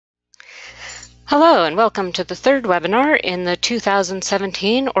Hello and welcome to the third webinar in the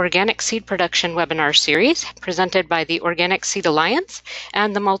 2017 Organic Seed Production webinar series presented by the Organic Seed Alliance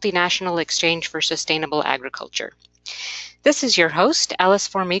and the Multinational Exchange for Sustainable Agriculture. This is your host, Alice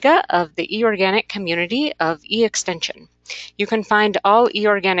Formiga of the eOrganic community of eExtension. You can find all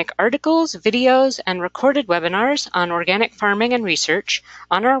eOrganic articles, videos, and recorded webinars on organic farming and research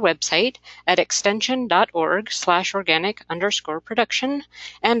on our website at extension.org/organic_production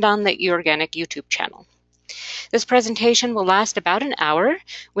and on the eOrganic YouTube channel. This presentation will last about an hour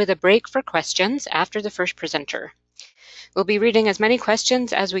with a break for questions after the first presenter. We'll be reading as many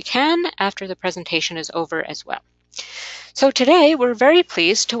questions as we can after the presentation is over as well. So today we're very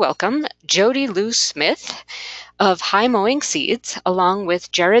pleased to welcome Jody Lou Smith of High Mowing Seeds, along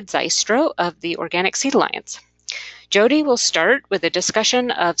with Jared Zystro of the Organic Seed Alliance. Jody will start with a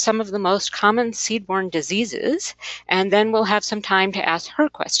discussion of some of the most common seed-borne diseases, and then we'll have some time to ask her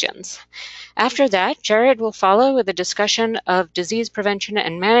questions. After that, Jared will follow with a discussion of disease prevention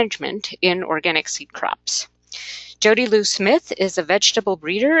and management in organic seed crops. Jody Lou Smith is a vegetable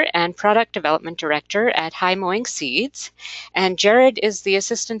breeder and product development director at High Mowing Seeds, and Jared is the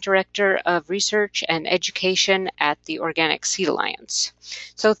assistant director of research and education at the Organic Seed Alliance.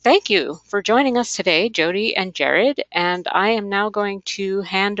 So thank you for joining us today, Jody and Jared, and I am now going to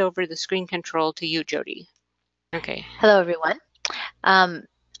hand over the screen control to you, Jody. Okay. Hello, everyone. I'm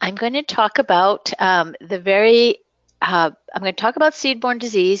going to talk about I'm going to talk about seed-borne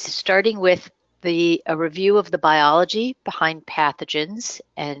disease, starting with a review of the biology behind pathogens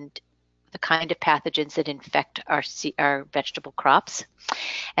and the kind of pathogens that infect our vegetable crops.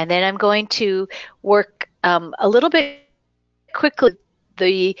 And then I'm going to work a little bit quickly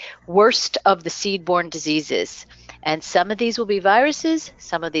the worst of the seed-borne diseases. And some of these will be viruses,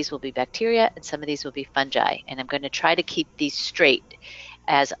 some of these will be bacteria, and some of these will be fungi. And I'm going to try to keep these straight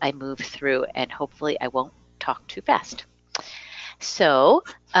as I move through, and hopefully I won't talk too fast. So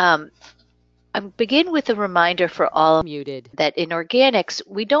I begin with a reminder for all muted that in organics,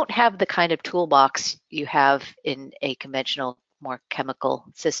 we don't have the kind of toolbox you have in a conventional, more chemical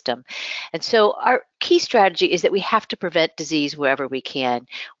system. And so our key strategy is that we have to prevent disease wherever we can.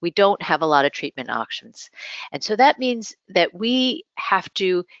 We don't have a lot of treatment options. And so that means that we have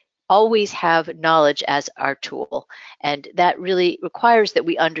to always have knowledge as our tool. And that really requires that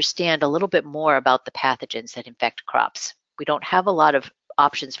we understand a little bit more about the pathogens that infect crops. We don't have a lot of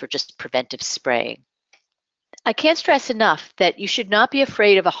options for just preventive spraying. I can't stress enough that you should not be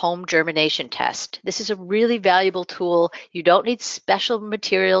afraid of a home germination test. This is a really valuable tool. You don't need special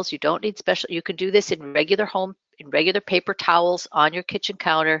materials. You can do this in regular paper towels on your kitchen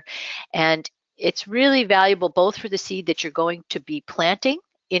counter. And it's really valuable both for the seed that you're going to be planting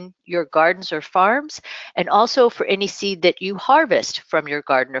in your gardens or farms, and also for any seed that you harvest from your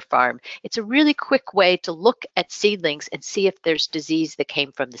garden or farm. It's a really quick way to look at seedlings and see if there's disease that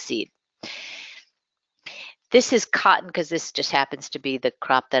came from the seed. This is cotton because this just happens to be the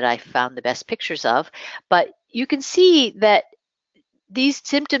crop that I found the best pictures of, but you can see that these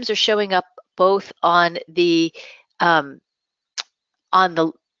symptoms are showing up both on the cotyledons,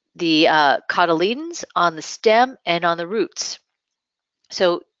 on the stem, and on the roots.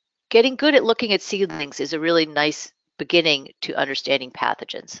 So getting good at looking at seedlings is a really nice beginning to understanding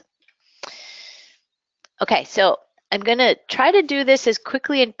pathogens. Okay, so I'm going to try to do this as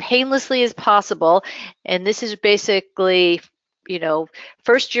quickly and painlessly as possible. And this is basically,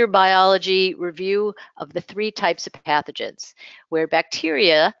 first year biology review of the 3 types of pathogens, where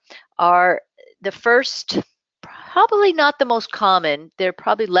bacteria are the first, probably not the most common. They're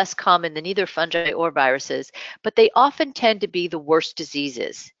probably less common than either fungi or viruses, but they often tend to be the worst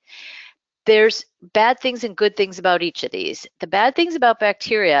diseases. There's bad things and good things about each of these. The bad things about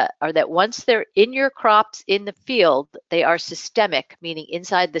bacteria are that once they're in your crops in the field, they are systemic, meaning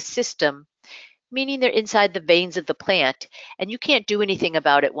inside the system, meaning they're inside the veins of the plant, and you can't do anything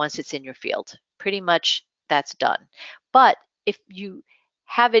about it once it's in your field. Pretty much that's done. But if you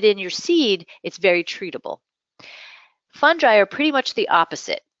have it in your seed, it's very treatable. Fungi are pretty much the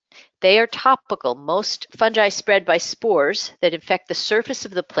opposite. They are topical. Most fungi spread by spores that infect the surface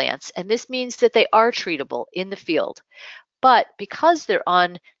of the plants, and this means that they are treatable in the field. But because they're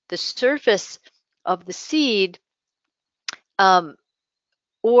on the surface of the seed,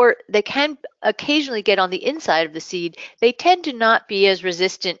 or they can occasionally get on the inside of the seed, they tend to not be as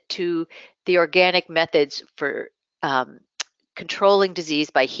resistant to the organic methods for controlling disease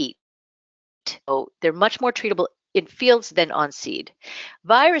by heat. So they're much more treatable in fields than on seed.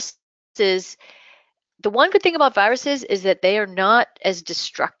 Viruses, the one good thing about viruses is that they are not as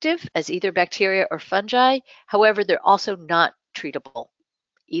destructive as either bacteria or fungi. However, they're also not treatable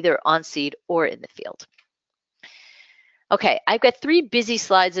either on seed or in the field. Okay, I've got 3 busy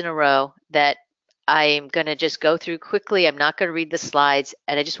slides in a row that I'm going to just go through quickly. I'm not going to read the slides,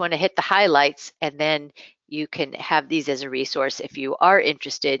 and I just want to hit the highlights, and then you can have these as a resource if you are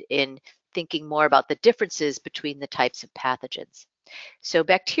interested in thinking more about the differences between the types of pathogens. So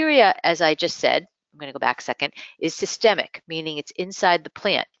bacteria, as I just said, I'm going to go back a second, is systemic, meaning it's inside the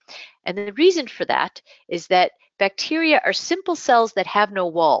plant. And the reason for that is that bacteria are simple cells that have no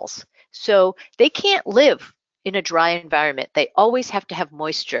walls. So they can't live in a dry environment. They always have to have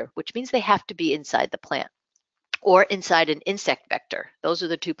moisture, which means they have to be inside the plant or inside an insect vector. Those are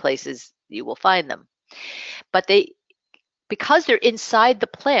the 2 places you will find them. But because they're inside the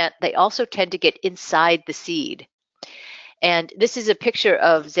plant, they also tend to get inside the seed. And this is a picture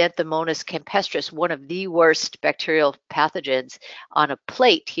of Xanthomonas campestris, one of the worst bacterial pathogens, on a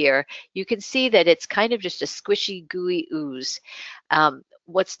plate here. You can see that it's kind of just a squishy, gooey ooze.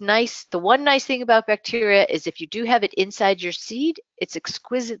 What's nice, the one nice thing about bacteria is if you do have it inside your seed, it's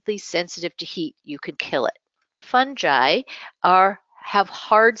exquisitely sensitive to heat. You can kill it. Fungi have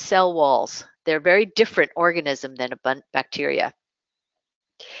hard cell walls. They're a very different organism than a bacteria.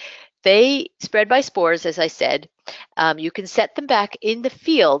 They spread by spores, as I said. You can set them back in the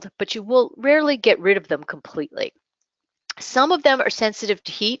field, but you will rarely get rid of them completely. Some of them are sensitive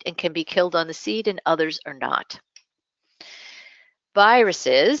to heat and can be killed on the seed, and others are not.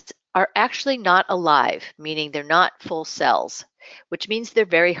 Viruses are actually not alive, meaning they're not full cells, which means they're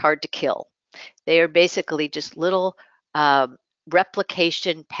very hard to kill. They are basically just little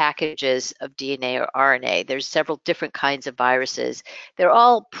replication packages of DNA or RNA. There's several different kinds of viruses. They're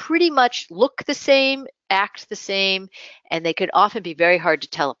all pretty much look the same, act the same, and they can often be very hard to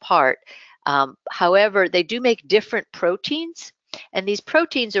tell apart. However, they do make different proteins, and these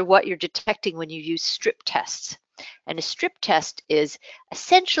proteins are what you're detecting when you use strip tests. And a strip test is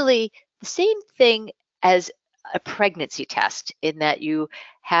essentially the same thing as a pregnancy test in that you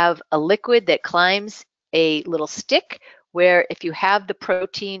have a liquid that climbs a little stick where if you have the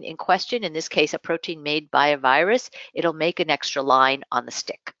protein in question, in this case a protein made by a virus, it'll make an extra line on the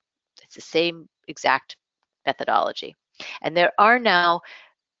stick. It's the same exact methodology. And there are now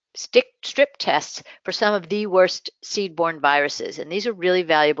strip tests for some of the worst seed-borne viruses, and these are really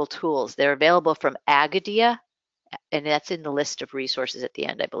valuable tools. They're available from Agadia, and that's in the list of resources at the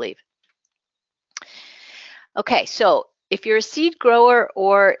end, I believe. Okay, so if you're a seed grower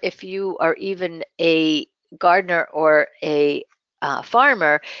or if you are even a gardener or a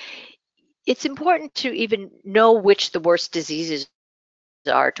farmer, it's important to even know which the worst diseases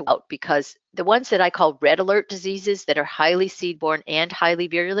are to out, because the ones that I call red alert diseases that are highly seed-borne and highly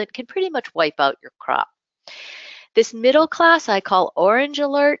virulent can pretty much wipe out your crop. This middle class I call orange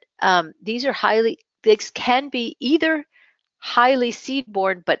alert. These can be either highly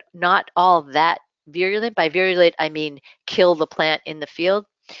seed-borne but not all that virulent. By virulent, I mean kill the plant in the field.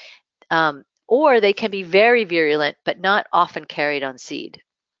 Or they can be very virulent but not often carried on seed.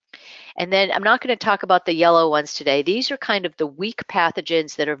 And then I'm not going to talk about the yellow ones today. These are kind of the weak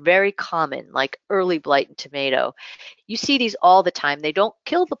pathogens that are very common, like early blight in tomato. You see these all the time. They don't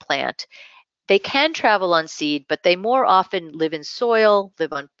kill the plant. They can travel on seed, but they more often live in soil,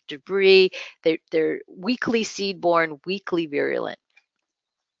 live on debris. They're weakly seed-borne, weakly virulent.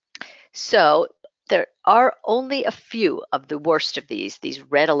 So there are only a few of the worst of these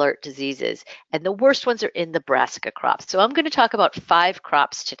red alert diseases, and the worst ones are in the brassica crops. So I'm going to talk about 5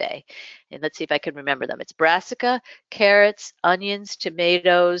 crops today, and let's see if I can remember them. It's brassica, carrots, onions,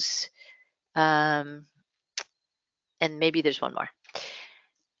 tomatoes, and maybe there's one more.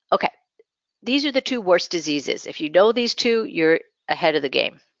 Okay, these are the 2 worst diseases. If you know these 2, you're ahead of the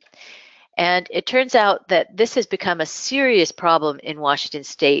game. And it turns out that this has become a serious problem in Washington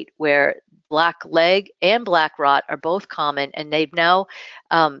State, where black leg and black rot are both common, and they've now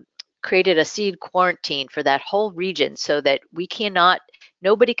created a seed quarantine for that whole region so that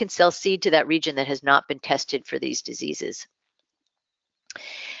nobody can sell seed to that region that has not been tested for these diseases.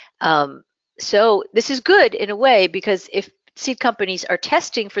 So this is good in a way, because if seed companies are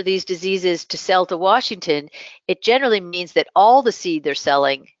testing for these diseases to sell to Washington, it generally means that all the seed they're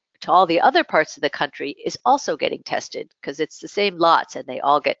selling to all the other parts of the country is also getting tested, because it's the same lots and they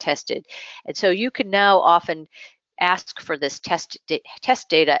all get tested. And so you can now often ask for this test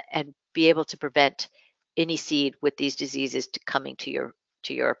data and be able to prevent any seed with these diseases coming to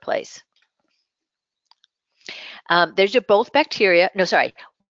your place. There's both bacteria. No, sorry.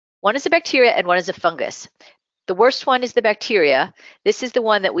 One is a bacteria and one is a fungus. The worst one is the bacteria. This is the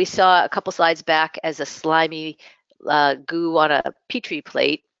one that we saw a couple slides back as a slimy goo on a Petri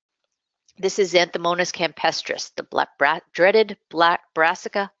plate. This is Xanthomonas campestris, the dreaded black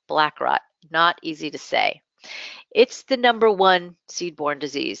brassica black rot. Not easy to say. It's the #1 seed-borne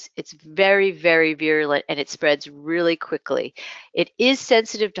disease. It's very, very virulent and it spreads really quickly. It is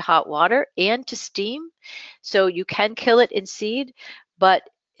sensitive to hot water and to steam, so you can kill it in seed, but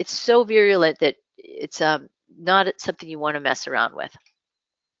it's so virulent that it's not something you want to mess around with.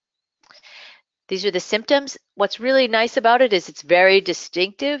 These are the symptoms. What's really nice about it is it's very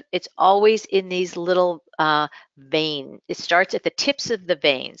distinctive. It's always in these little veins. It starts at the tips of the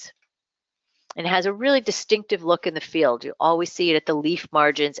veins and it has a really distinctive look in the field. You'll always see it at the leaf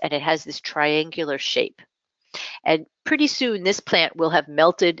margins and it has this triangular shape. And pretty soon this plant will have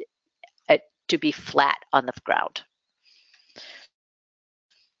melted to be flat on the ground.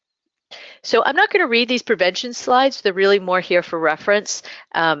 So I'm not going to read these prevention slides. They're really more here for reference,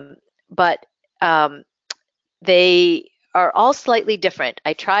 but they are all slightly different.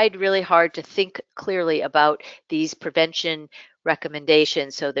 I tried really hard to think clearly about these prevention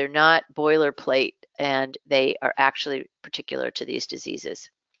recommendations so they're not boilerplate and they are actually particular to these diseases.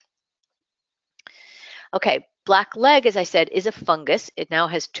 Okay, black leg, as I said, is a fungus. It now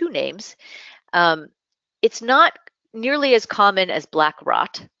has 2 names. It's not nearly as common as black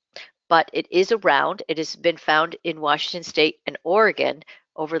rot, but it is around. It has been found in Washington State and Oregon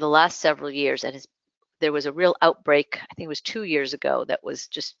over the last several years, and there was a real outbreak, I think it was 2 years ago, that was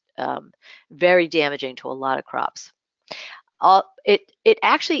just very damaging to a lot of crops. It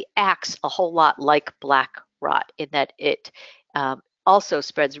actually acts a whole lot like black rot in that it also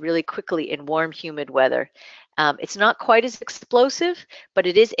spreads really quickly in warm, humid weather. It's not quite as explosive, but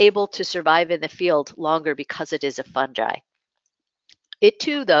it is able to survive in the field longer because it is a fungi. It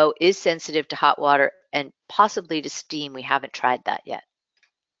too, though, is sensitive to hot water and possibly to steam. We haven't tried that yet.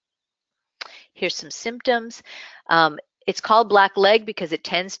 Here's some symptoms. It's called black leg because it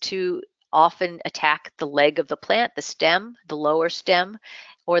tends to often attack the leg of the plant, the stem, the lower stem,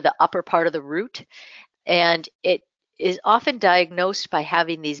 or the upper part of the root. And it is often diagnosed by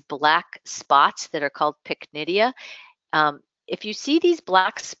having these black spots that are called pycnidia. If you see these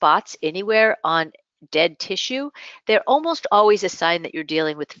black spots anywhere on dead tissue, they're almost always a sign that you're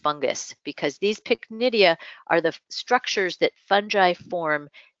dealing with fungus because these pycnidia are the structures that fungi form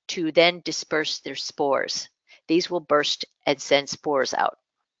to then disperse their spores. These will burst and send spores out.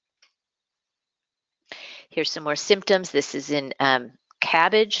 Here's some more symptoms. This is in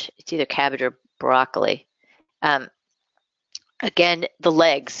cabbage. It's either cabbage or broccoli. Again, the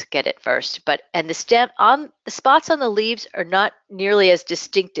legs get it first, and the stem on the spots on the leaves are not nearly as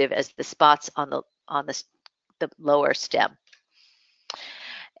distinctive as the spots on the lower stem.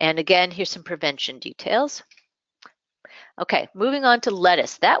 And again, here's some prevention details. Okay, moving on to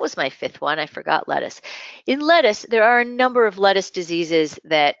lettuce. That was my 5th one. I forgot lettuce. In lettuce, there are a number of lettuce diseases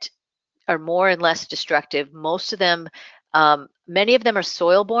that are more and less destructive. Most of them, many of them are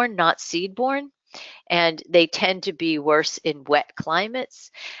soil-borne, not seed-borne, and they tend to be worse in wet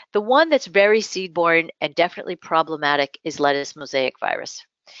climates. The one that's very seed-borne and definitely problematic is lettuce mosaic virus.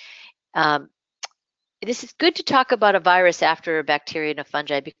 This is good to talk about a virus after a bacteria and a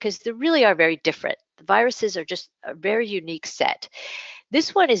fungi because they really are very different. The viruses are just a very unique set.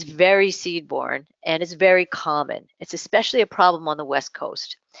 This one is very seed-borne and it's very common. It's especially a problem on the West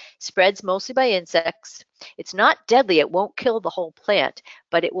Coast. Spreads mostly by insects. It's not deadly. It won't kill the whole plant,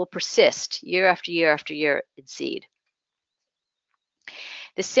 but it will persist year after year after year in seed.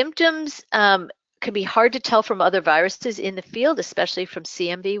 The symptoms can be hard to tell from other viruses in the field, especially from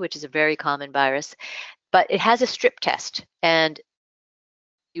CMV, which is a very common virus, but it has a strip test and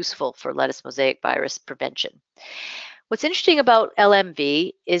useful for lettuce mosaic virus prevention. What's interesting about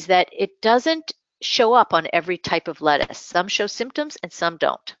LMV is that it doesn't show up on every type of lettuce. Some show symptoms and some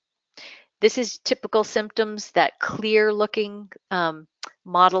don't. This is typical symptoms. That clear looking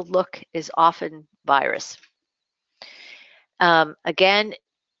mottled look is often virus. Again,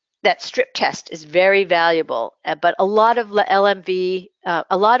 that strip test is very valuable, but a lot of LMV,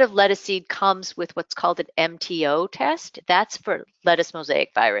 a lot of lettuce seed comes with what's called an MTO test. That's for lettuce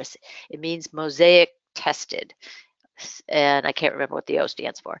mosaic virus. It means mosaic tested, and I can't remember what the O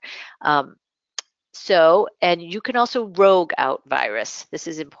stands for. And you can also rogue out virus. This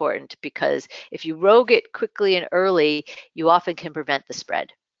is important because if you rogue it quickly and early, you often can prevent the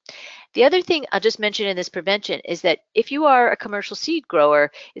spread. The other thing I'll just mention in this prevention is that if you are a commercial seed grower,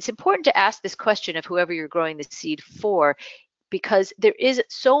 it's important to ask this question of whoever you're growing the seed for, because there is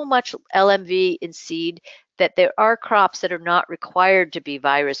so much LMV in seed that there are crops that are not required to be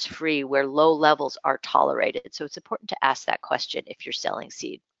virus-free where low levels are tolerated. So it's important to ask that question if you're selling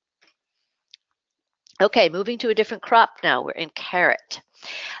seed. Okay, moving to a different crop now. We're in carrot.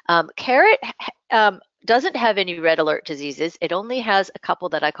 Carrot doesn't have any red alert diseases. It only has a couple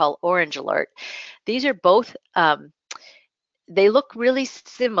that I call orange alert. These are both, they look really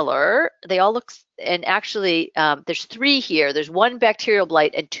similar. They all look, and actually there's three here. There's one bacterial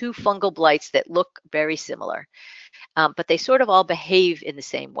blight and two fungal blights that look very similar, but they sort of all behave in the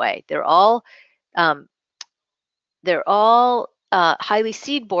same way. Um, they're all highly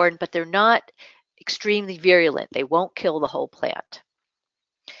seed-borne, but they're not extremely virulent. They won't kill the whole plant.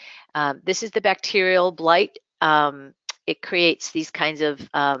 This is the bacterial blight. It creates these kinds of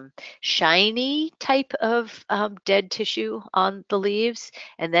shiny type of dead tissue on the leaves,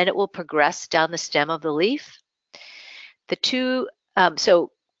 and then it will progress down the stem of the leaf. The two,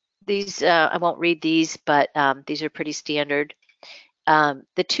 so these, I won't read these, but these are pretty standard.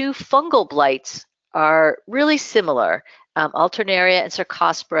 The two fungal blights are really similar. Alternaria and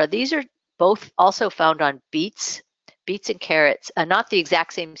Cercospora, these are both also found on beets and carrots, not the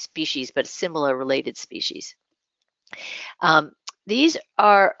exact same species, but similar related species. These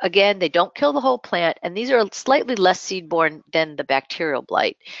are, again, they don't kill the whole plant, and these are slightly less seed-borne than the bacterial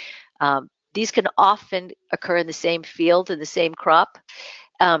blight. These can often occur in the same field, in the same crop,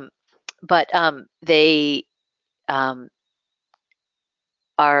 but they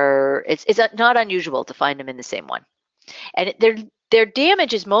it's not unusual to find them in the same one. And their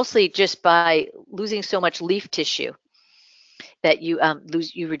damage is mostly just by losing so much leaf tissue that you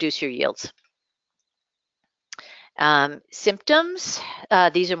reduce your yields. Symptoms,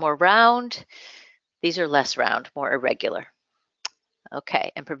 these are more round. These are less round, more irregular.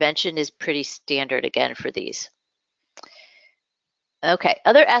 Okay, and prevention is pretty standard again for these. Okay,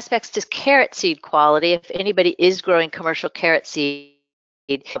 other aspects to carrot seed quality, if anybody is growing commercial carrot seed,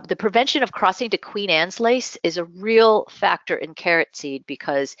 the prevention of crossing to Queen Anne's lace is a real factor in carrot seed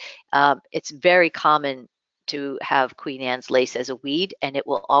because it's very common to have Queen Anne's lace as a weed, and it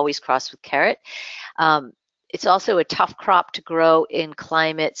will always cross with carrot. It's also a tough crop to grow in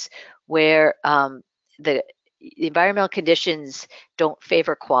climates where the environmental conditions don't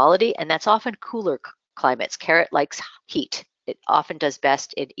favor quality, and that's often cooler climates. Carrot likes heat. It often does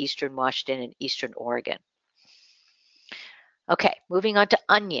best in eastern Washington and eastern Oregon. Okay, moving on to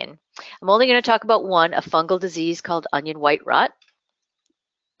onion. I'm only going to talk about one, a fungal disease called onion white rot.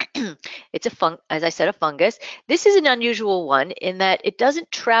 It's as I said, a fungus. This is an unusual one in that it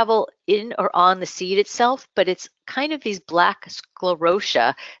doesn't travel in or on the seed itself, but it's kind of these black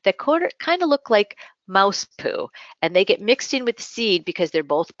sclerotia that kind of look like mouse poo, and they get mixed in with the seed because they're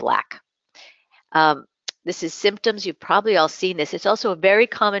both black. This is symptoms. You've probably all seen this. It's also a very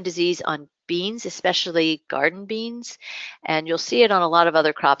common disease on beans, especially garden beans, and you'll see it on a lot of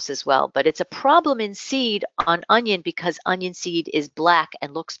other crops as well. But it's a problem in seed on onion because onion seed is black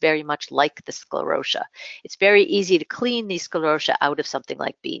and looks very much like the sclerotia. It's very easy to clean these sclerotia out of something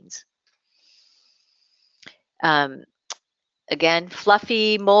like beans. Again,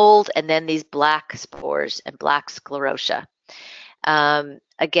 fluffy mold and then these black spores and black sclerotia.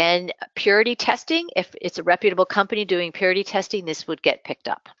 Again, purity testing, if it's a reputable company doing purity testing, this would get picked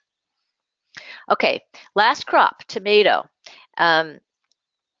up. Okay, last crop, tomato.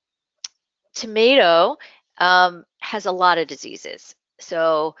 Tomato has a lot of diseases.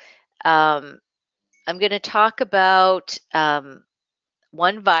 So I'm going to talk about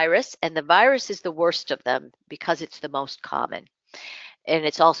one virus, and the virus is the worst of them because it's the most common, and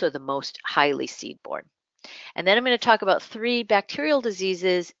it's also the most highly seed-borne. And then I'm going to talk about three bacterial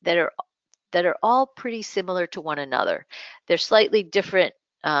diseases that are all pretty similar to one another. They're slightly different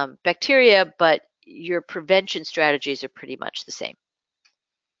bacteria, but your prevention strategies are pretty much the same.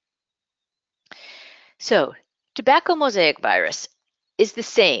 So tobacco mosaic virus is the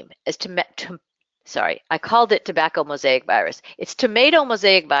same as I called it tobacco mosaic virus. It's tomato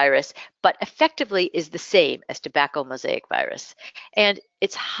mosaic virus, but effectively is the same as tobacco mosaic virus. And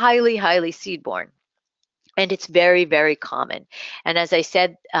it's highly, highly seed-borne. And it's very, very common. And as I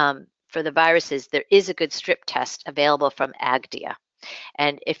said, for the viruses, there is a good strip test available from Agdia.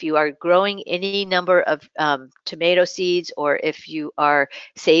 And if you are growing any number of tomato seeds, or if you are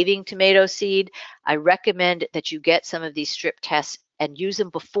saving tomato seed, I recommend that you get some of these strip tests and use them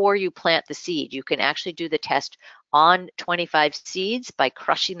before you plant the seed. You can actually do the test on 25 seeds by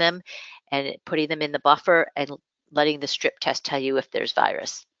crushing them and putting them in the buffer and letting the strip test tell you if there's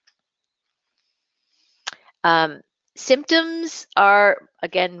virus. Symptoms are,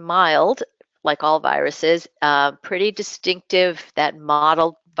 again, mild, like all viruses, pretty distinctive, that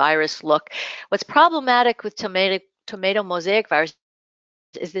mottled virus look. What's problematic with tomato mosaic virus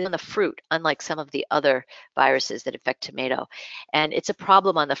is on the fruit, unlike some of the other viruses that affect tomato. And it's a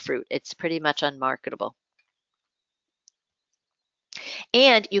problem on the fruit. It's pretty much unmarketable.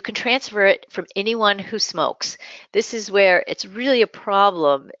 And you can transfer it from anyone who smokes. This is where it's really a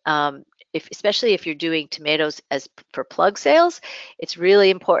problem. Especially if you're doing tomatoes as for plug sales, it's really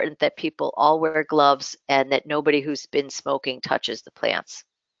important that people all wear gloves and that nobody who's been smoking touches the plants.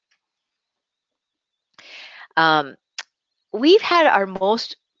 We've had our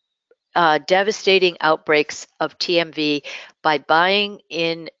most devastating outbreaks of TMV by buying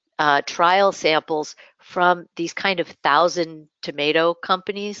in trial samples from these kind of 1,000 tomato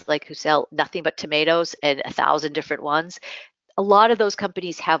companies, like who sell nothing but tomatoes and 1,000 different ones. A lot of those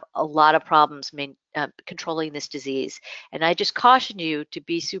companies have a lot of problems controlling this disease. And I just caution you to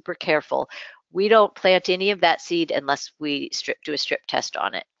be super careful. We don't plant any of that seed unless we do a strip test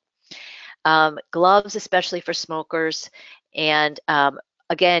on it. Gloves, especially for smokers. And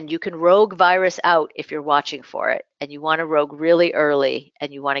again, you can rogue virus out if you're watching for it. And you want to rogue really early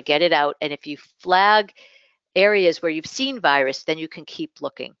and you want to get it out. And if you flag areas where you've seen virus, then you can keep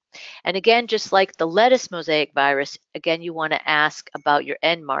looking. And again, just like the lettuce mosaic virus, again, you want to ask about your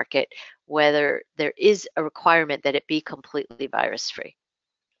end market, whether there is a requirement that it be completely virus-free.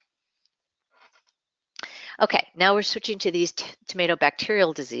 Okay, now we're switching to these tomato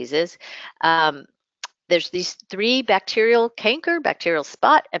bacterial diseases. There's these 3: bacterial canker, bacterial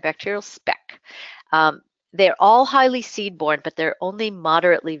spot, and bacterial speck. They're all highly seed-borne, but they're only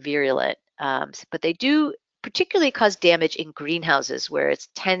moderately virulent. But they do particularly cause damage in greenhouses where it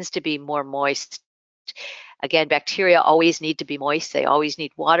tends to be more moist. Again, bacteria always need to be moist. They always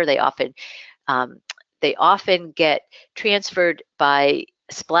need water. They often get transferred by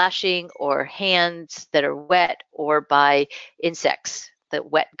splashing or hands that are wet or by insects, the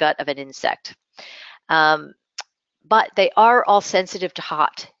wet gut of an insect. But they are all sensitive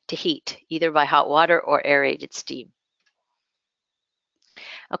to heat, either by hot water or aerated steam.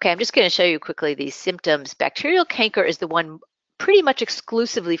 Okay, I'm just going to show you quickly these symptoms. Bacterial canker is the one pretty much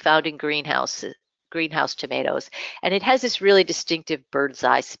exclusively found in greenhouse tomatoes, and it has this really distinctive bird's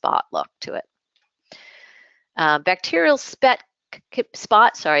eye spot look to it. Bacterial spot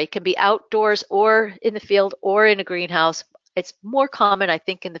can be outdoors or in the field or in a greenhouse. It's more common, I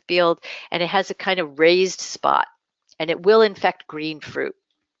think, in the field, and it has a kind of raised spot, and it will infect green fruit.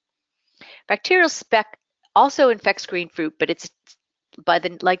 Bacterial speck also infects green fruit, but it's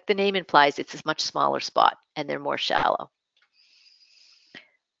like the name implies, it's a much smaller spot, and they're more shallow.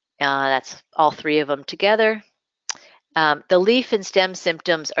 That's all 3 of them together. The leaf and stem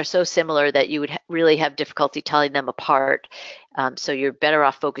symptoms are so similar that you would really have difficulty telling them apart. So you're better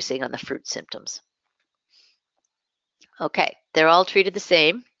off focusing on the fruit symptoms. Okay, they're all treated the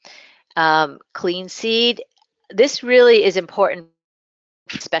same. Clean seed. This really is important,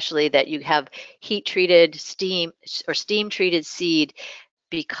 especially that you have heat-treated steam treated seed,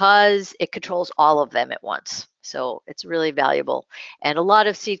 because it controls all of them at once. So it's really valuable. And a lot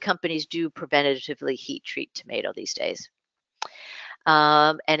of seed companies do preventatively heat treat tomato these days.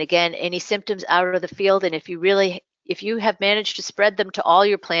 And again, any symptoms out of the field, and if you have managed to spread them to all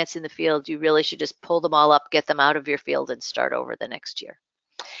your plants in the field, you really should just pull them all up, get them out of your field, and start over the next year.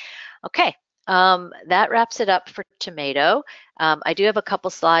 Okay, that wraps it up for tomato. I do have a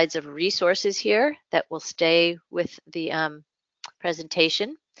couple slides of resources here that will stay with the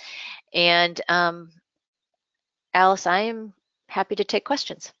presentation. And Alice, I am happy to take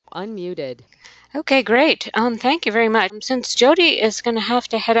questions. Unmuted. Okay, great. Thank you very much. Since Jody is going to have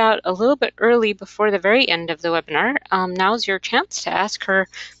to head out a little bit early before the very end of the webinar, now's your chance to ask her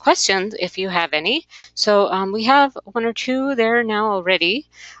questions if you have any. So we have 1 or 2 there now already.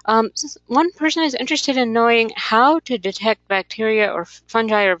 One person is interested in knowing how to detect bacteria or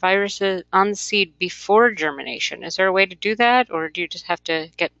fungi or viruses on the seed before germination. Is there a way to do that, or do you just have to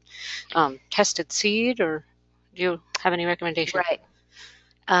get tested seed, or do you have any recommendations?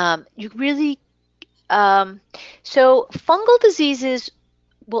 Right. You really so fungal diseases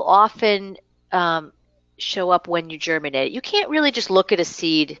will often show up when you germinate. You can't really just look at a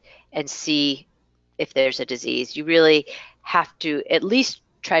seed and see if there's a disease. You really have to at least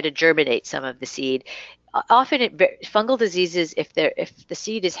try to germinate some of the seed. Often fungal diseases, if the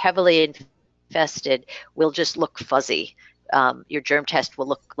seed is heavily infested, will just look fuzzy. Your germ test will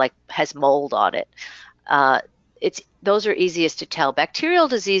look like has mold on it. Those are easiest to tell. Bacterial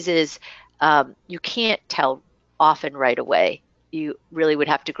diseases, you can't tell often right away. You really would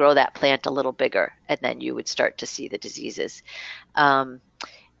have to grow that plant a little bigger, and then you would start to see the diseases. And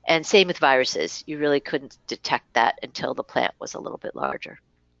same with viruses. You really couldn't detect that until the plant was a little bit larger.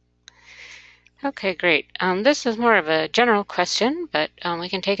 Okay, great. This is more of a general question, but we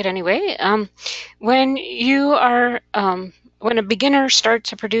can take it anyway. When you are when a beginner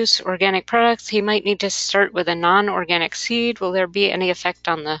starts to produce organic products, he might need to start with a non-organic seed. Will there be any effect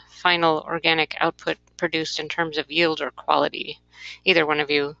on the final organic output produced in terms of yield or quality? Either one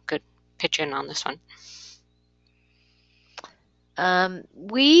of you could pitch in on this one.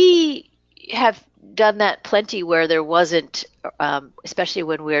 We have done that plenty where there wasn't, especially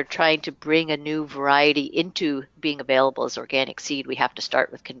when we're trying to bring a new variety into being available as organic seed, we have to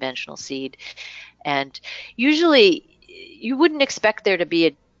start with conventional seed. And usually you wouldn't expect there to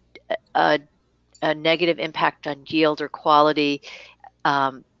be a negative impact on yield or quality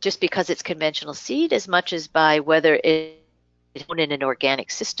just because it's conventional seed as much as by whether it's grown in an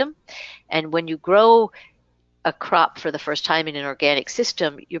organic system. And when you grow a crop for the first time in an organic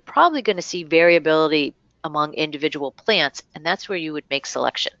system, you're probably going to see variability among individual plants, and that's where you would make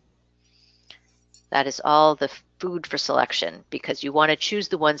selection. That is all the food for selection, because you want to choose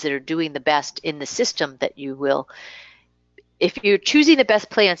the ones that are doing the best in the system that you will. If you're choosing the best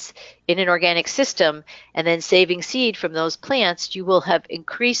plants in an organic system and then saving seed from those plants, you will have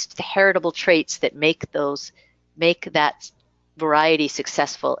increased the heritable traits that make that variety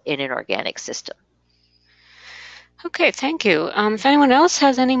successful in an organic system. Okay, thank you. If anyone else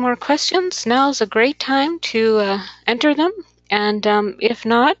has any more questions, now's a great time to enter them. And if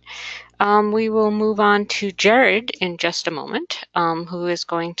not, we will move on to Jared in just a moment, who is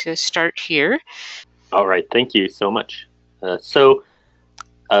going to start here. All right, thank you so much. I'm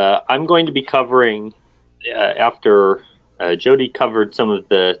going to be covering, after Jody covered some of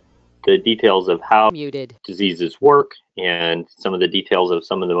the details of how diseases work and some of the details of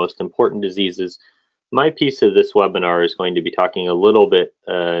some of the most important diseases. My piece of this webinar is going to be talking a little bit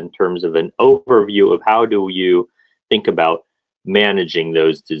in terms of an overview of how do you think about managing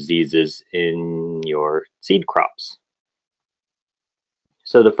those diseases in your seed crops.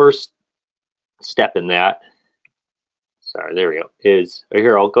 So the first step in that, sorry, there we go, is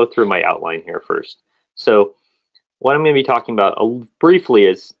here, I'll go through my outline here first. So what I'm going to be talking about briefly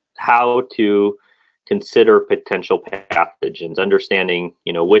is how to consider potential pathogens, understanding,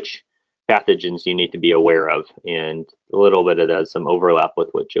 which pathogens you need to be aware of, and a little bit of that, some overlap with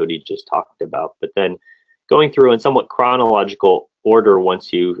what Jody just talked about. But then going through in somewhat chronological order,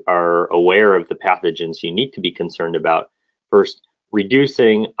 once you are aware of the pathogens you need to be concerned about, first,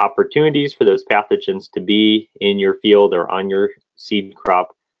 reducing opportunities for those pathogens to be in your field or on your seed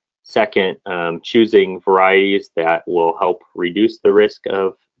crop. Second, choosing varieties that will help reduce the risk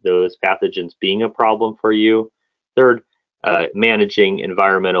of those pathogens being a problem for you. Third, managing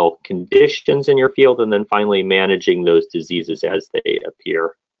environmental conditions in your field, and then finally managing those diseases as they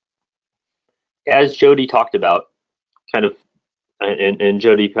appear. As Jody talked about, kind of, and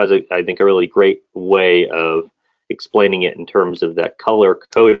Jody has, I think, a really great way of explaining it in terms of that color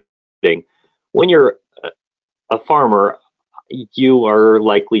coding. When you're a farmer, you are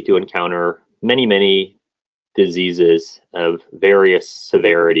likely to encounter many diseases of various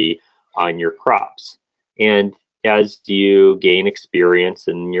severity on your crops. And as you gain experience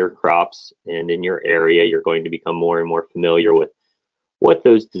in your crops and in your area, you're going to become more and more familiar with what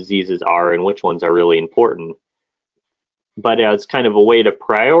those diseases are and which ones are really important. But as kind of a way to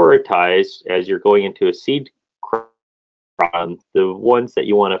prioritize as you're going into a seed crop, the ones that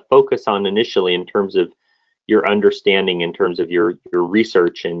you want to focus on initially in terms of your understanding, in terms of your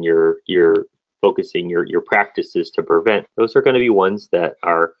research and your focusing your practices to prevent, those are going to be ones that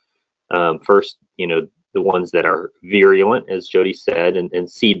are first, the ones that are virulent, as Jody said,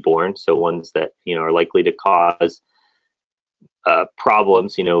 and seed-borne, so ones that are likely to cause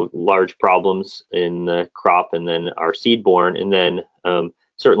problems, large problems in the crop, and then are seed-borne, and then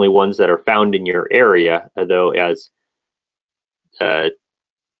certainly ones that are found in your area, although as as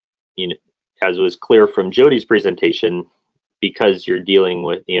was clear from Jody's presentation, because you're dealing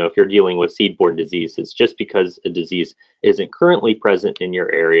with, if you're dealing with seed-borne diseases, just because a disease isn't currently present in your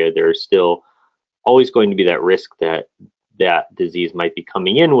area, there's still always going to be that risk that that disease might be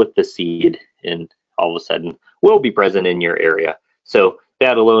coming in with the seed and all of a sudden will be present in your area. So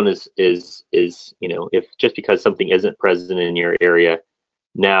that alone is if just because something isn't present in your area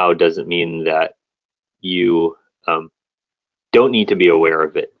now doesn't mean that you don't need to be aware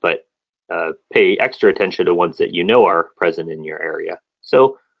of it, but pay extra attention to ones that are present in your area.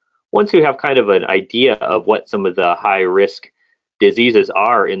 So once you have kind of an idea of what some of the high risk diseases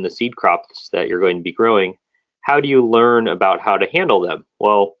are in the seed crops that you're going to be growing, how do you learn about how to handle them?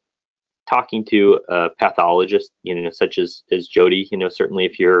 Well, talking to a pathologist, such as Jody, certainly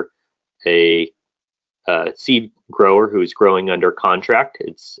if you're a seed grower who's growing under contract.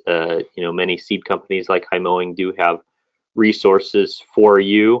 It's many seed companies like High Mowing do have resources for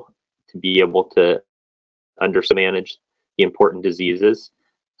you to be able to manage the important diseases.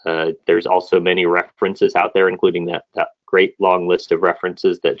 There's also many references out there, including that great long list of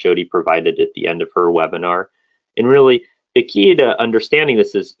references that Jody provided at the end of her webinar. And really, the key to understanding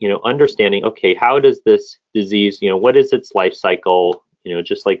this is, understanding, okay, how does this disease, what is its life cycle?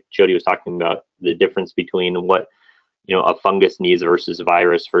 Just like Jody was talking about, the difference between what, a fungus needs versus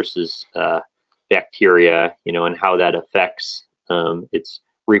virus versus bacteria, and how that affects its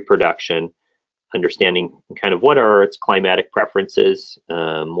reproduction. Understanding kind of what are its climatic preferences,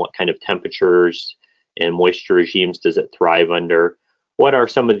 what kind of temperatures and moisture regimes does it thrive under, what are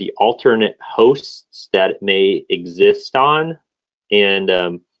some of the alternate hosts that it may exist on, and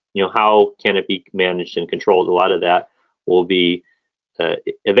how can it be managed and controlled. A lot of that will be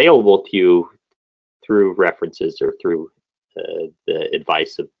available to you through references or through the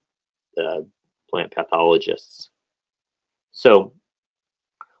advice of plant pathologists. So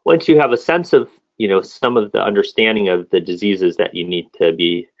once you have a sense of some of the understanding of the diseases that you need to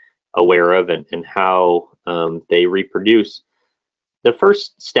be aware of and how they reproduce, the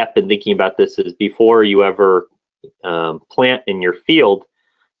first step in thinking about this is before you ever plant in your field,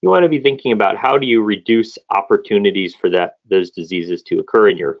 you want to be thinking about how do you reduce opportunities for those diseases to occur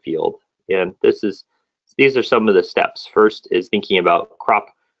in your field. And these are some of the steps. First is thinking about crop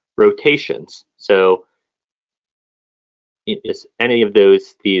rotations. So is any of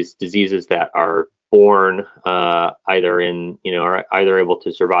these diseases that are born either are either able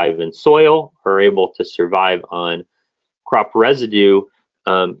to survive in soil or able to survive on crop residue,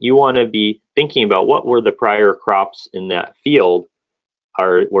 you want to be thinking about what were the prior crops in that field.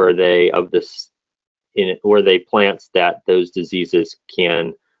 Were they plants that those diseases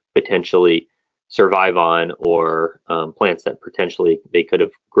can potentially survive on, or plants that potentially they could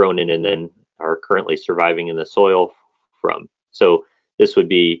have grown in and then are currently surviving in the soil from. So this would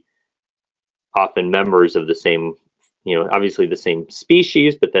be often members of the same, obviously the same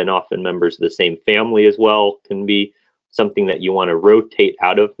species, but then often members of the same family as well can be something that you want to rotate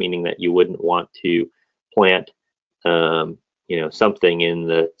out of, meaning that you wouldn't want to plant something in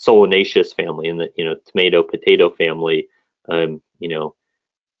the solanaceous family, in the tomato potato family,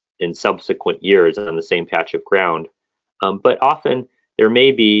 in subsequent years on the same patch of ground. But often there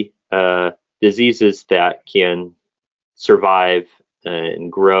may be diseases that can survive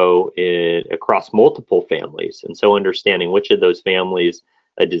and grow across multiple families. And so understanding which of those families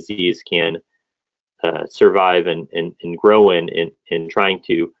a disease can survive and grow in, and trying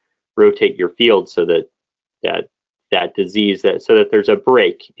to rotate your field so that disease, so that there's a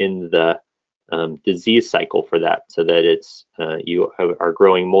break in the disease cycle for that, so that it's you are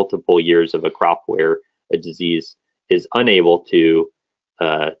growing multiple years of a crop where a disease is unable to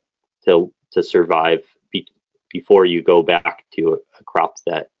survive before you go back to a crop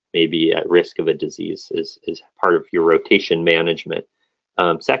that may be at risk of a disease is part of your rotation management.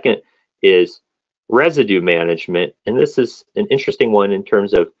 Second is residue management, and this is an interesting one in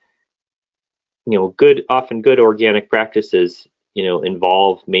terms of often good organic practices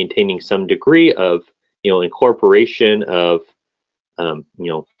involve maintaining some degree of incorporation of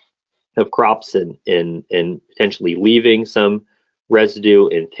of crops and potentially leaving some residue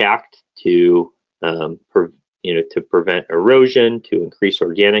intact to prevent erosion, to increase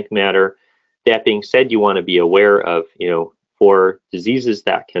organic matter. That being said, you want to be aware of for diseases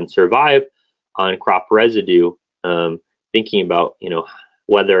that can survive on crop residue, thinking about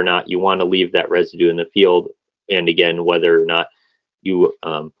whether or not you want to leave that residue in the field, and again whether or not you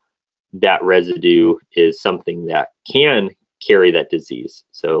that residue is something that can carry that disease.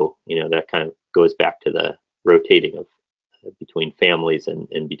 So that kind of goes back to the rotating of between families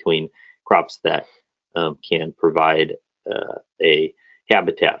and between crops that can provide a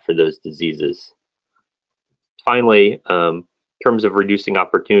habitat for those diseases. Finally, in terms of reducing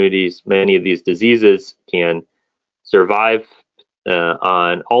opportunities, many of these diseases can survive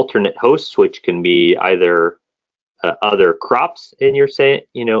on alternate hosts, which can be either other crops in your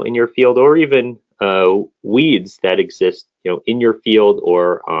in your field, or even weeds that exist in your field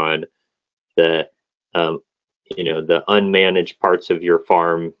or on the the unmanaged parts of your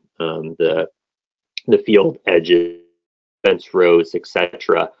farm, the field edges, fence rows,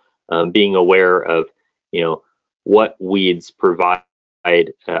 etc. Being aware of what weeds provide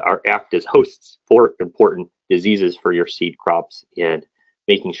act as hosts for important diseases for your seed crops, and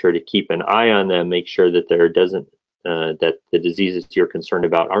making sure to keep an eye on them, make sure that there doesn't that the diseases you're concerned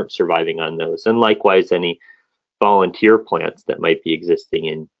about aren't surviving on those, and likewise any volunteer plants that might be existing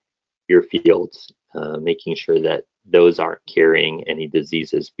in your fields. making sure that those aren't carrying any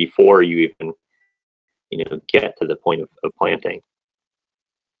diseases before you even get to the point of planting.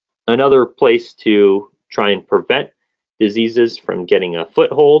 Another place to try and prevent diseases from getting a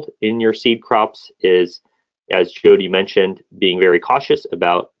foothold in your seed crops is, as Jody mentioned, being very cautious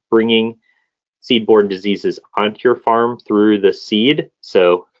about bringing seed-borne diseases onto your farm through the seed.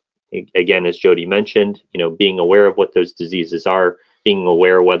 So again, as Jody mentioned, being aware of what those diseases are, being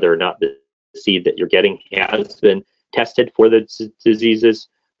aware whether or not the seed that you're getting has been tested for the diseases,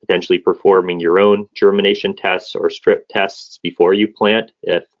 potentially performing your own germination tests or strip tests before you plant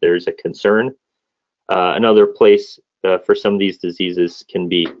if there's a concern. Another place for some of these diseases can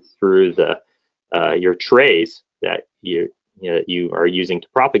be through your trays that you are using to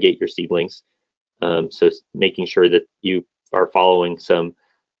propagate your seedlings. So making sure that you are following some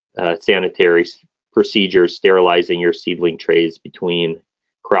sanitary procedures, sterilizing your seedling trays between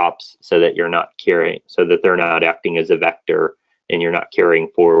crops so that they're not acting as a vector and you're not carrying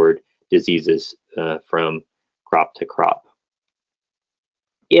forward diseases from crop to crop.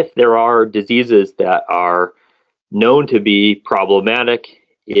 If there are diseases that are known to be problematic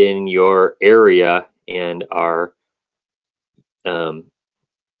in your area and are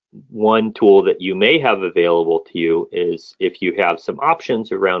one tool that you may have available to you is if you have some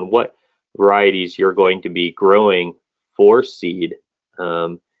options around what varieties you're going to be growing for seed.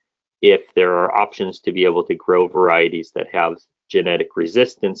 If there are options to be able to grow varieties that have genetic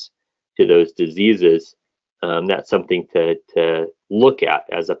resistance to those diseases, that's something to look at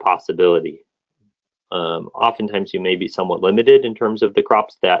as a possibility. Oftentimes you may be somewhat limited in terms of the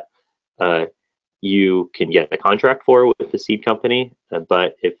crops that you can get the contract for with the seed company,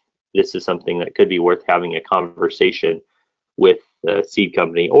 but if this is something that could be worth having a conversation with the seed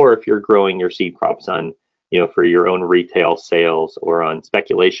company, or if you're growing your seed crops on, for your own retail sales or on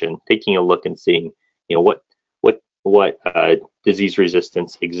speculation, taking a look and seeing, what disease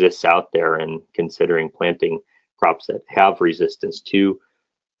resistance exists out there, and considering planting crops that have resistance to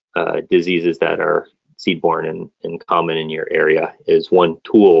diseases that are seed-borne and common in your area is one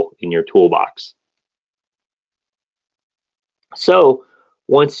tool in your toolbox. So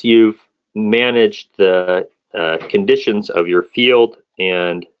once you've managed the conditions of your field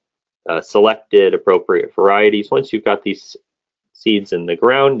and selected appropriate varieties, once you've got these seeds in the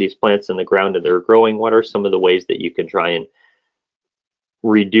ground, these plants in the ground and they're growing, what are some of the ways that you can try and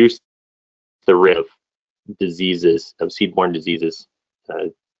reduce the risk of diseases, of seed-borne diseases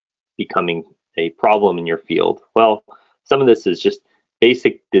becoming a problem in your field? Well, some of this is just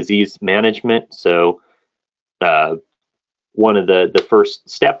basic disease management. So one of the first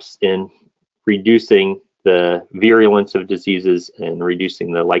steps in reducing the virulence of diseases and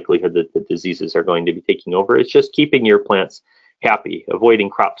reducing the likelihood that the diseases are going to be taking over is just keeping your plants happy, avoiding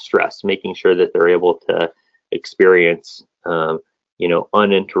crop stress, making sure that they're able to experience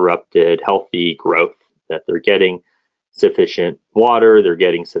uninterrupted, healthy growth, that they're getting sufficient water, they're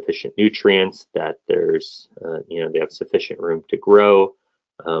getting sufficient nutrients, that there's they have sufficient room to grow.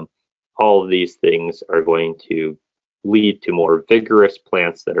 All of these things are going to lead to more vigorous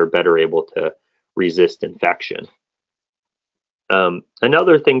plants that are better able to resist infection.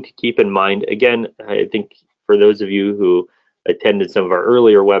 Another thing to keep in mind, again, I think for those of you who attended some of our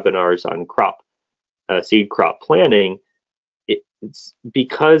earlier webinars on seed crop planning, it's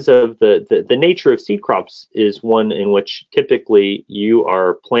because of the nature of seed crops is one in which typically you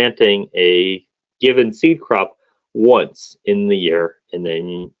are planting a given seed crop once in the year, and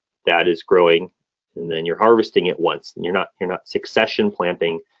then that is growing, and then you're harvesting it once, and you're not succession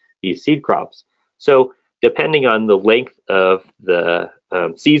planting these seed crops. So depending on the length of the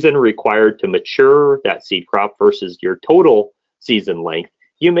season required to mature that seed crop versus your total season length,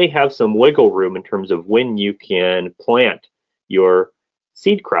 you may have some wiggle room in terms of when you can plant your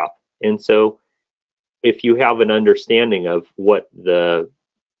seed crop. And so if you have an understanding of what the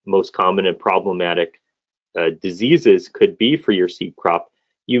most common and problematic diseases could be for your seed crop,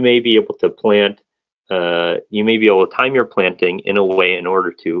 you may be able to time your planting in a way in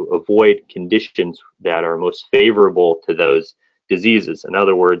order to avoid conditions that are most favorable to those diseases. In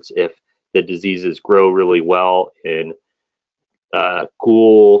other words, if the diseases grow really well in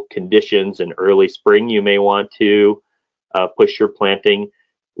cool conditions in early spring, you may want to push your planting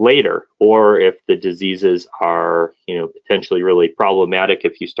later. Or if the diseases are potentially really problematic,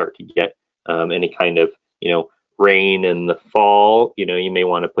 if you start to get any kind of rain in the fall, you may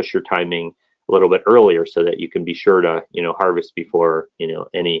want to push your timing a little bit earlier so that you can be sure to harvest before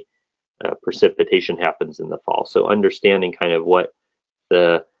any precipitation happens in the fall. So understanding kind of what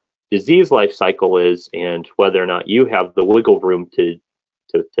the disease life cycle is and whether or not you have the wiggle room to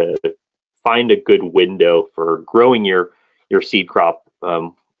find a good window for growing your seed crop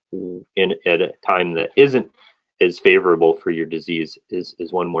at a time that isn't as favorable for your disease is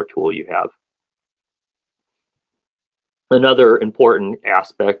one more tool you have. Another important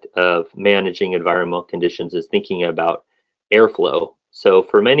aspect of managing environmental conditions is thinking about airflow. So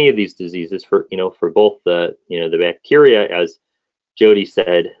for many of these diseases, for both the the bacteria, as Jody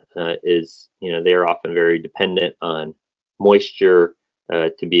said, they're often very dependent on moisture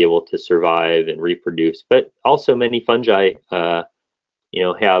to be able to survive and reproduce. But also many fungi,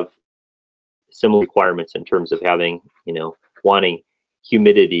 have similar requirements in terms of having, wanting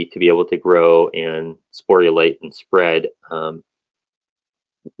humidity to be able to grow and sporulate and spread.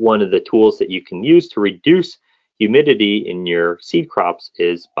 One of the tools that you can use to reduce humidity in your seed crops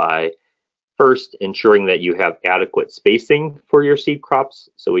is by first ensuring that you have adequate spacing for your seed crops.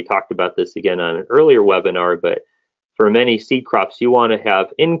 So we talked about this again on an earlier webinar, but for many seed crops, you want to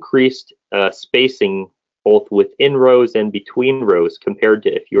have increased spacing both within rows and between rows compared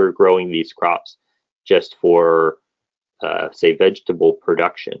to if you're growing these crops just for, say, vegetable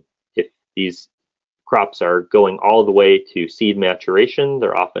production. If these crops are going all the way to seed maturation,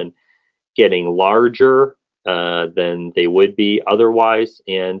 they're often getting larger than they would be otherwise.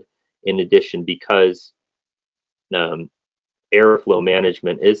 And in addition, because airflow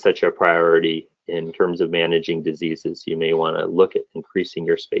management is such a priority in terms of managing diseases, you may want to look at increasing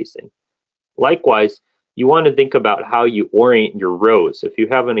your spacing. Likewise, you want to think about how you orient your rows. If you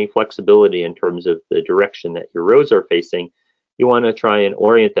have any flexibility in terms of the direction that your rows are facing, you want to try and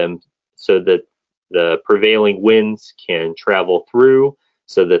orient them so that the prevailing winds can travel through,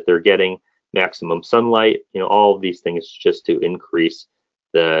 so that they're getting maximum sunlight. All of these things just to increase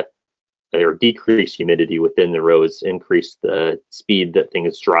or decrease humidity within the rows, increase the speed that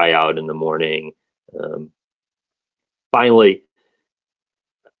things dry out in the morning. Finally,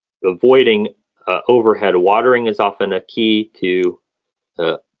 avoiding overhead watering is often a key to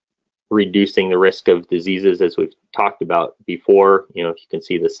reducing the risk of diseases, as we've talked about before. If you can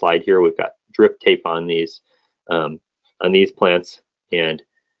see the slide here, we've got drip tape on these plants, and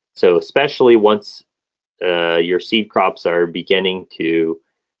so especially once your seed crops are beginning to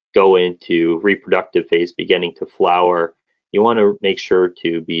go into reproductive phase, beginning to flower, you want to make sure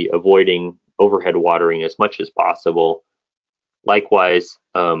to be avoiding overhead watering as much as possible. Likewise,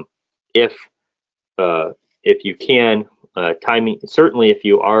 if you can, timing, certainly if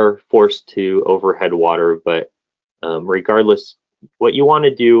you are forced to overhead water, but regardless, what you want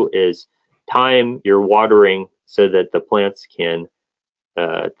to do is time your watering so that the plants can,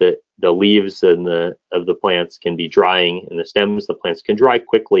 the leaves and of the plants can be drying, and the stems of the plants can dry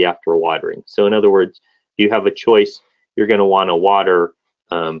quickly after watering. So in other words, if you have a choice, you're going to want to water,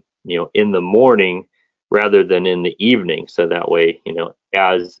 in the morning rather than in the evening. So that way,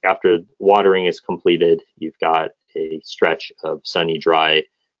 as after watering is completed, you've got a stretch of sunny, dry,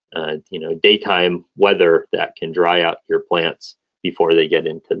 daytime weather that can dry out your plants before they get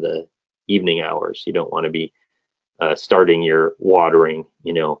into the evening hours. You don't want to be starting your watering,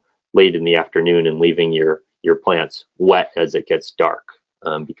 late in the afternoon and leaving your plants wet as it gets dark,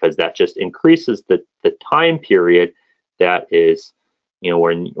 because that just increases the time period that is,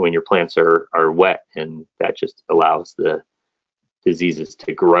 when your plants are wet, and that just allows the diseases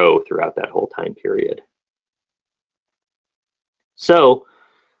to grow throughout that whole time period. So,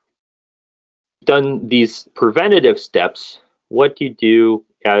 done these preventative steps, what do you do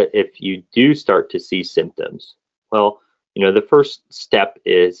if you do start to see symptoms? Well, the first step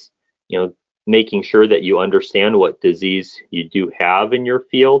is, making sure that you understand what disease you do have in your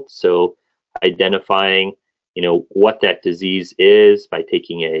field. So identifying, what that disease is by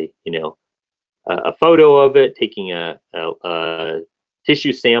taking a photo of it, taking a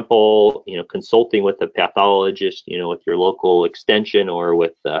tissue sample, consulting with a pathologist, with your local extension or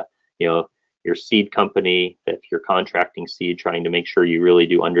with, your seed company, if you're contracting seed, trying to make sure you really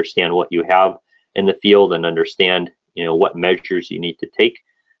do understand what you have in the field and understand, what measures you need to take.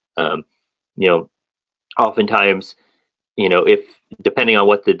 Oftentimes, if depending on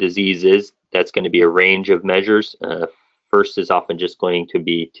what the disease is, that's going to be a range of measures. First is often just going to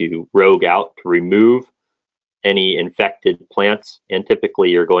be to rogue out, to remove any infected plants, and typically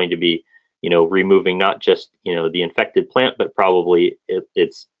you're going to be, removing not just, the infected plant, but probably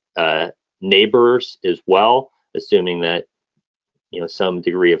its neighbors as well, assuming that, some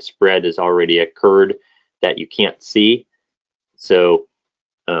degree of spread has already occurred that you can't see. So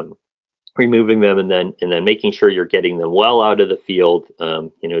removing them and then making sure you're getting them well out of the field,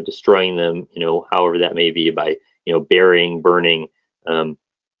 destroying them, however that may be, by, burying, burning,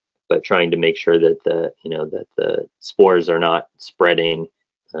 but trying to make sure that the spores are not spreading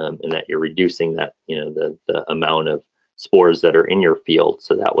and that you're reducing that, the amount of spores that are in your field.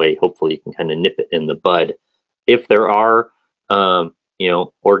 So that way, hopefully, you can kind of nip it in the bud. If there are,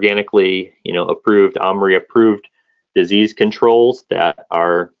 organically, approved, OMRI approved disease controls that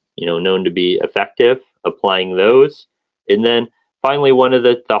are, known to be effective, applying those. And then finally, one of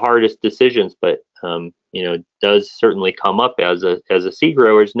the hardest decisions, but does certainly come up as a seed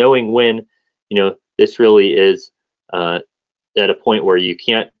grower, is knowing when, this really is at a point where you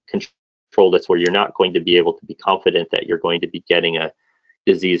can't control this, where you're not going to be able to be confident that you're going to be getting a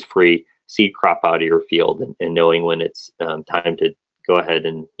disease-free seed crop out of your field, and knowing when it's time to go ahead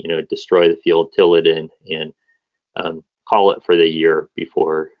and destroy the field, till it in, and call it for the year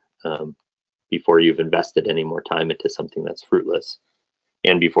before you've invested any more time into something that's fruitless,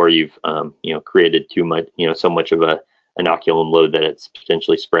 and before you've created too much, so much of a inoculum load that it's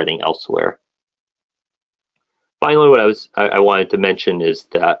potentially spreading elsewhere. Finally, what I wanted to mention is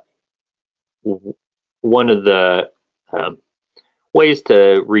that one of the ways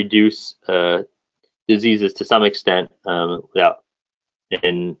to reduce diseases to some extent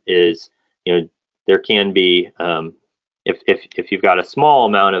is there can be, if you've got a small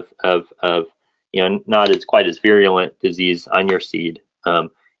amount of not as quite as virulent disease on your seed,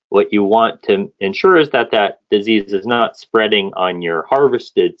 what you want to ensure is that disease is not spreading on your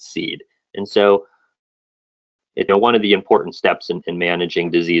harvested seed. And so one of the important steps in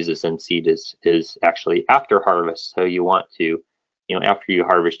managing diseases in seed is actually after harvest. So you want to, after you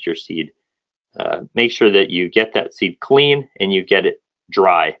harvest your seed, make sure that you get that seed clean and you get it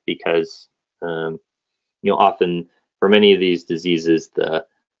dry, because often for many of these diseases, the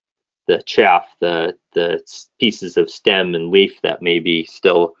chaff, the pieces of stem and leaf that may be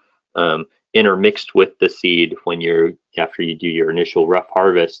still intermixed with the seed after you do your initial rough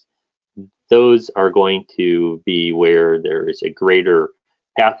harvest, those are going to be where there is a greater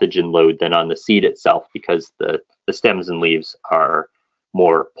pathogen load than on the seed itself, because the stems and leaves are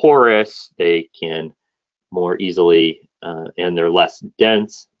more porous. They can more easily, and they're less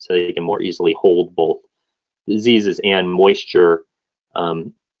dense, so they can more easily hold both diseases and moisture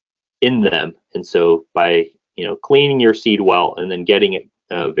in them. And so by cleaning your seed well and then getting it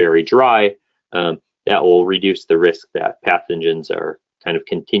very dry, that will reduce the risk that pathogens are kind of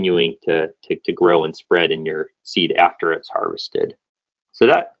continuing to grow and spread in your seed after it's harvested. So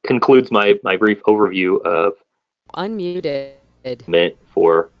that concludes my brief overview of Unmuted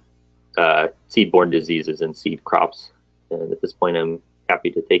for seed-borne diseases and seed crops. And at this point, I'm happy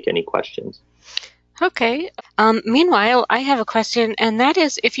to take any questions. Okay. Meanwhile, I have a question, and that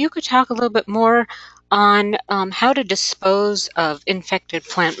is if you could talk a little bit more on how to dispose of infected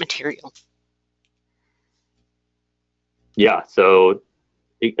plant material. Yeah, so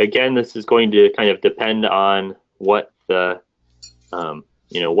again, this is going to kind of depend on what the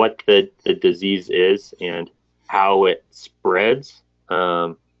disease is and how it spreads.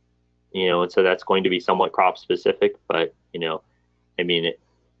 And so that's going to be somewhat crop specific, but it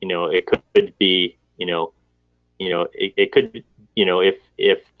could be, it could,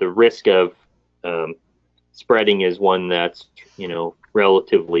 if the risk of spreading is one that's,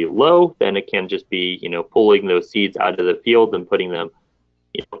 relatively low, then it can just be, pulling those seeds out of the field and putting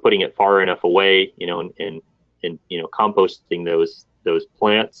it far enough away, and composting those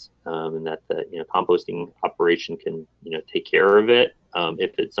plants, and that the composting operation can take care of it.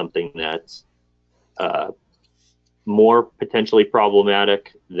 If it's something that's more potentially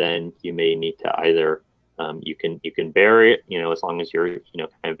problematic, then you may need to either you can bury it, as long as you're kind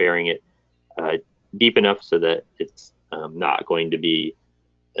of burying it deep enough so that it's not going to be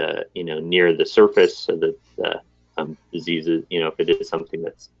near the surface, so that the diseases, if it is something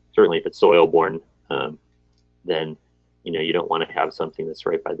that's, certainly if it's soil borne, then you don't want to have something that's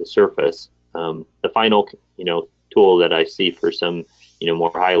right by the surface. The final tool that I see for some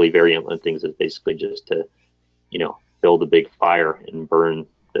more highly virulent things is basically just to build a big fire and burn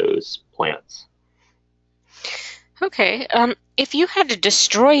those plants. Okay. If you had to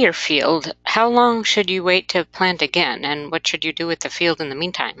destroy your field, how long should you wait to plant again, and what should you do with the field in the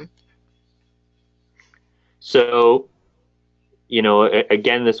meantime? So,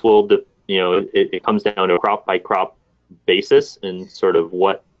 again, this will, it comes down to a crop by crop basis and sort of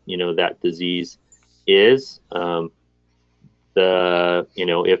what that disease is.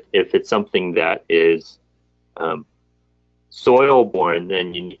 If it's something that is soil borne,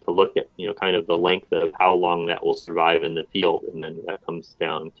 then you need to look at kind of the length of how long that will survive in the field, and then that comes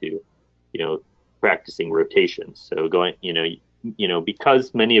down to practicing rotations. So going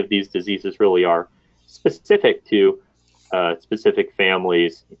because many of these diseases really are specific to specific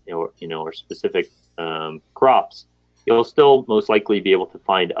families or specific crops, you'll still most likely be able to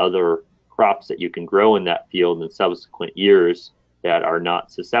find other crops that you can grow in that field in subsequent years that are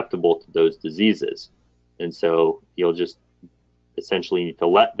not susceptible to those diseases. And so you'll just essentially need to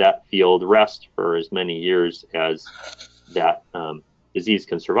let that field rest for as many years as that disease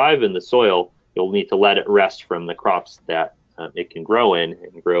can survive in the soil. You'll need to let it rest from the crops that it can grow in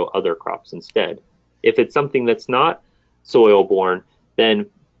and grow other crops instead. If it's something that's not soil borne, then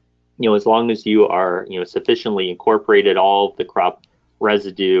as long as you are sufficiently incorporated all of the crop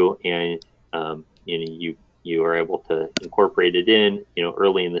residue and you are able to incorporate it in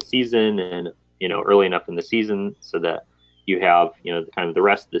early in the season and early enough in the season so that you have kind of the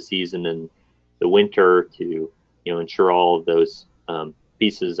rest of the season and the winter to ensure all of those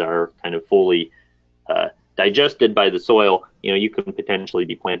pieces are kind of fully digested by the soil. You can potentially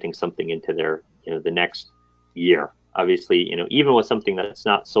be planting something into there the next year. Obviously, even with something that's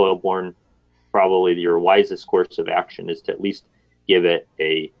not soil borne, probably your wisest course of action is to at least give it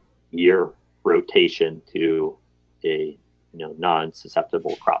a year rotation to a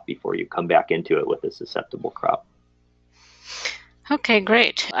non-susceptible crop before you come back into it with a susceptible crop. Okay,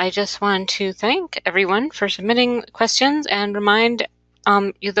 great. I just want to thank everyone for submitting questions and remind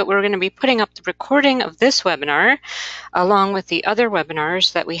you that we're going to be putting up the recording of this webinar along with the other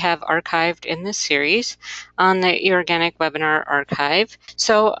webinars that we have archived in this series on the eOrganic webinar archive.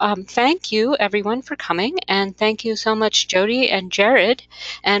 So thank you everyone for coming, and thank you so much Jody and Jared,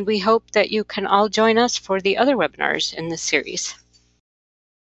 and we hope that you can all join us for the other webinars in this series.